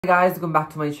Hey guys, welcome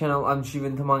back to my channel. I'm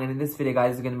Jeevan, and in this video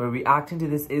guys we're going to be reacting to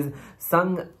this is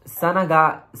Sanagi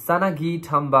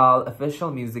Thambal official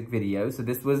music video. So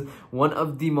this was one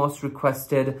of the most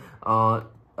requested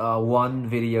one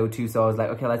video too, so I was like,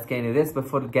 okay, let's get into this.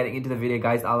 Before getting into the video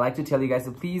guys, I'd like to tell you guys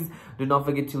to please do not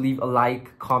forget to leave a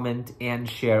like, comment and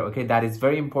share. Okay, that is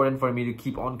very important for me to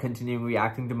keep on continuing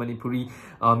reacting to Manipuri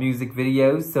music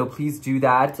videos, so please do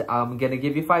that. I'm gonna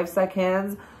give you 5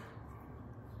 seconds.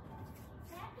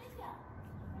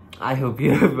 I hope you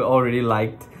have already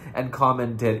liked and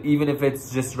commented. Even if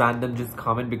it's just random, just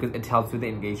comment because it helps with the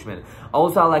engagement.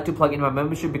 Also, I like to plug in my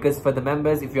membership because for the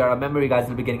members, if you are a member, you guys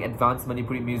will be getting advanced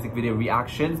Manipuri music video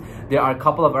reactions. There are a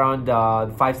couple of around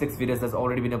 5-6 videos that's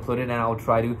already been uploaded, and I'll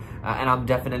try to and I'm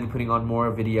definitely putting on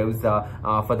more videos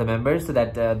for the members so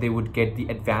that they would get the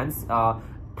advanced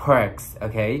perks.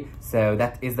 Okay, so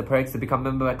that is the perks to become a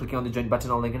member by clicking on the join button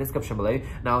or link in the description below.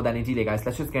 Now that indeed guys,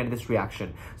 let's just get into this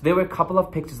reaction. So there were a couple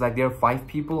of pictures, like there are 5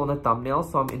 people on the thumbnail,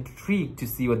 so I'm intrigued to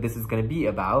see what this is going to be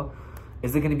about.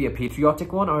 Is it going to be a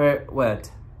patriotic one or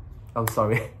what? Oh,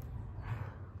 sorry.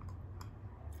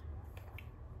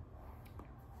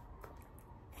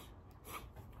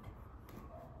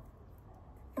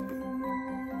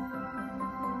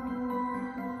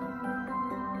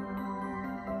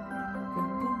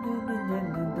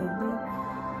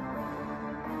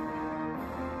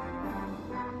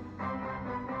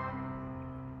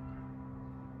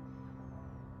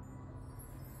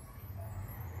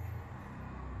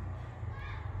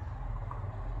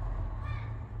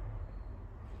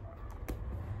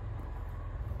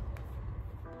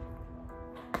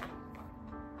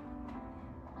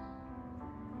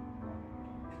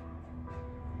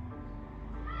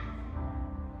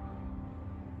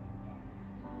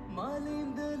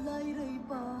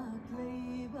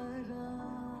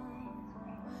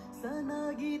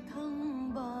 Sanagi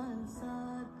Thambal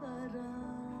Sakara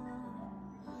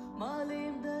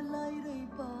Malem the Lairai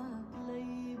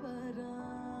Paklai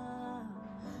Bara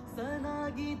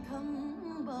Sanagi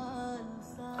Thambal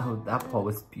Sakara. Oh, that part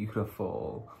was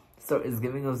beautiful. So it's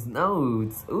giving us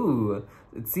notes. Ooh,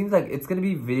 it seems like it's gonna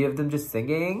be a video of them just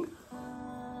singing.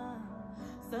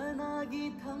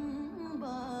 Sanagi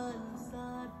Thambal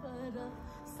Sakara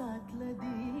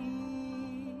Satladi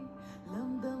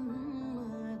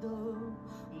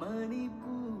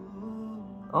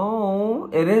Oh,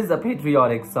 it is a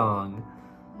patriotic song.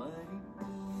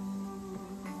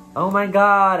 Oh my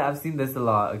god, I've seen this a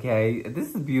lot, okay?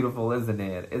 This is beautiful, isn't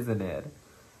it? Isn't it?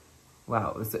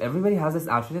 Wow, so everybody has this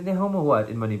outfit in their home or what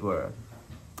in Manipur?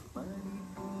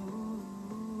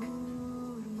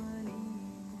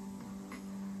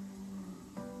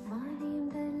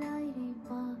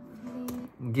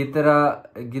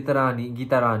 Gitarani,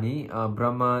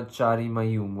 Brahmachari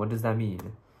Mayum. What does that mean?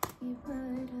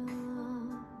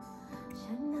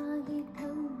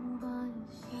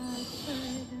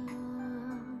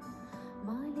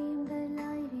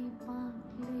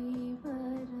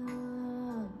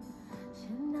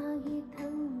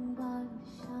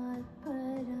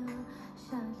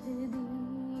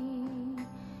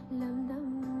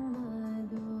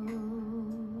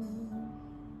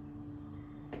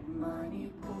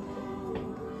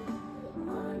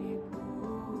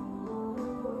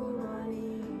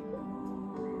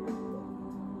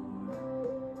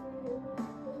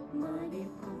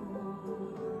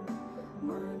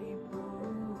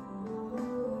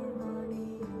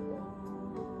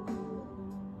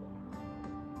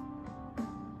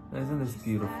 Isn't this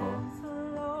beautiful?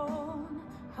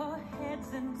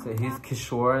 So he's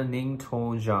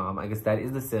𝐃𝐚𝐧𝐮𝐞. I guess that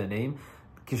is the surname.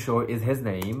 Kishore is his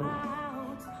name.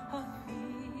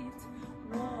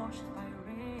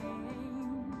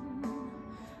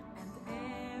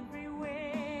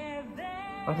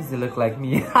 Why does he look like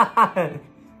me?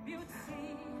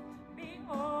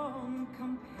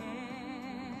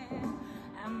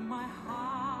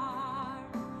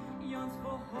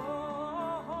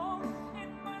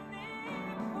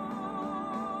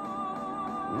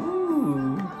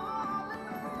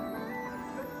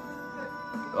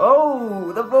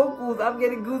 Oh, the vocals! I'm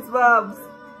getting goosebumps!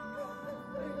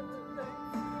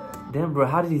 Damn, bro,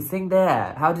 how did he sing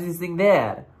that? How did he sing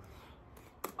that?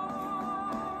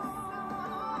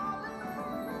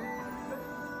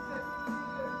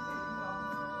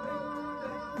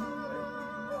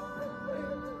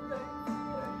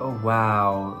 Oh,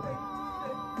 wow.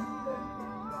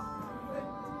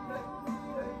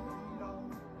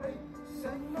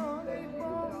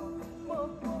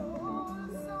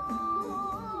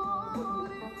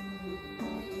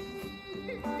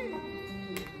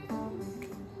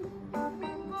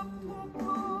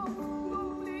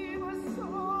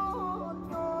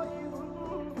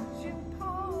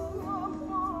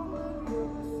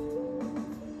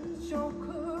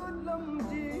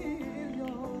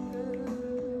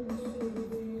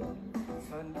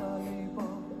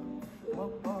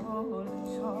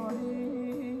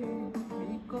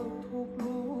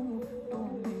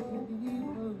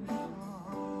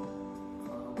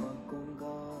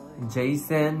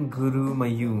 Jason Guru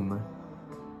Mayum.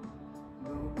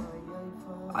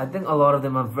 I think a lot of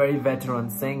them are very veteran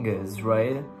singers,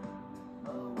 right?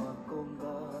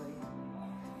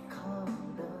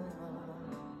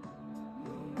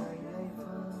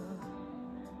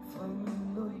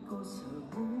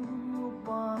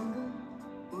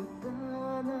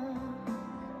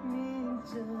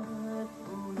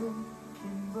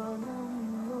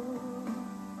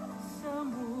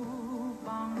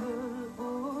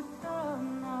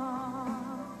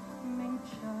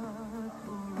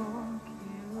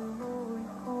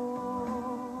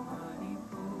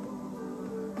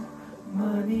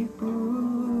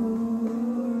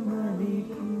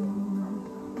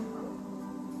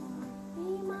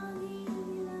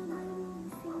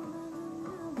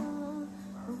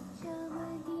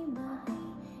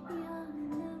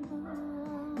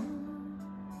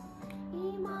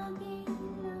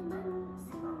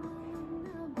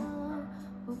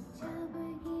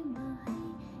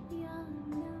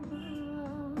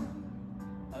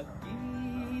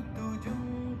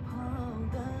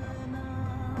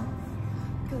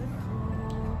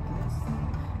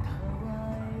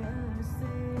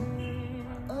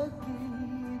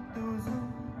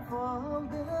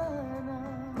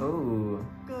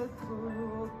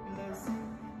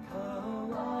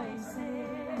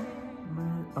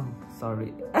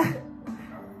 Sorry.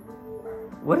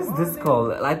 What is this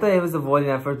called? I thought it was a violin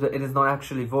at first, but it is not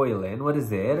actually violin. What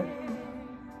is it?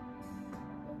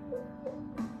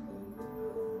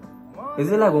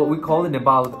 Is it like what we call in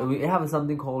Nepal? We have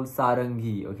something called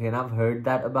sarangi, okay? And I've heard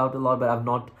that about a lot, but I've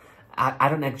not... I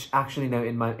don't actually know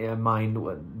in my mind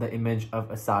what the image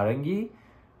of a sarangi.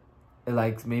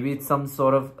 Like, maybe it's some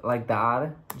sort of like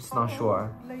that. I'm just not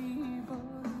sure.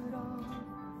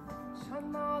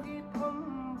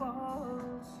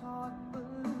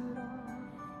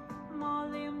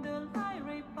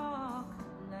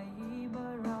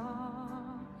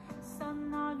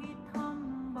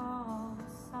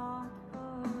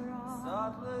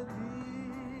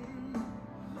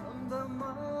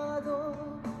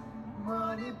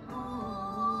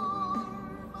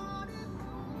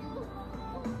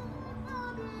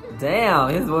 Damn,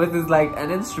 his voice is like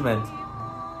an instrument.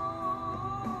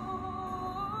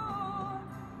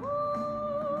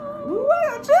 Ooh, I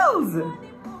got chills.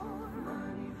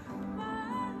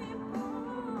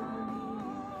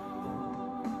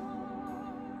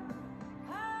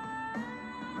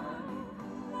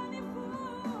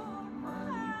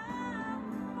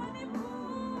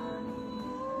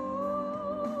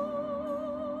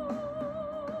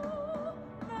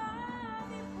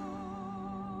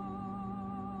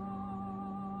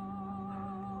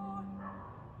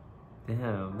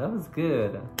 Damn, that was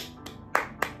good.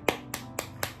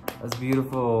 That was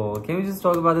beautiful. Can we just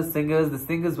talk about the singers? The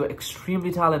singers were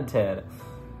extremely talented.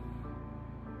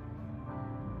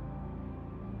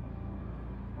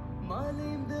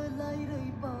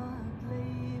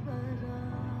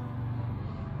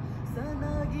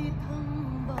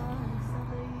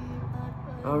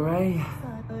 Alright.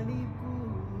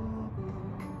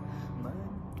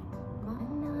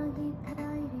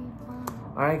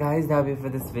 Alright guys, that'll be it for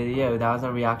this video. That was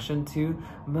our reaction to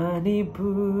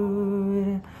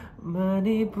Manipur,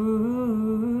 Manipur,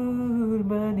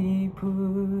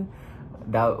 Manipur.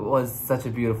 That was such a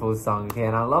beautiful song, okay?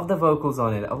 And I love the vocals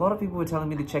on it. A lot of people were telling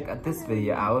me to check out this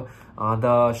video out,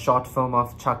 the short film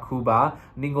of Chakuba,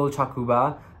 Ningol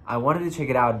Chakuba. I wanted to check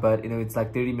it out, but you know, it's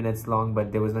like 30 minutes long,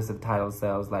 but there was no subtitles, so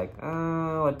I was like,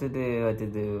 what to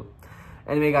do.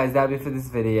 Anyway guys, that'll be it for this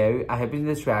video. I hope you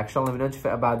enjoyed this reaction. Let me know what you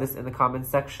feel about this in the comment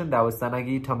section. That was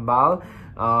Sanagi, Thambal.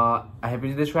 I hope you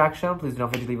enjoyed this reaction. Please don't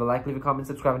forget to leave a like, leave a comment,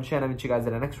 subscribe, and share. And I'll meet you guys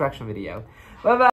in the next reaction video. Bye bye.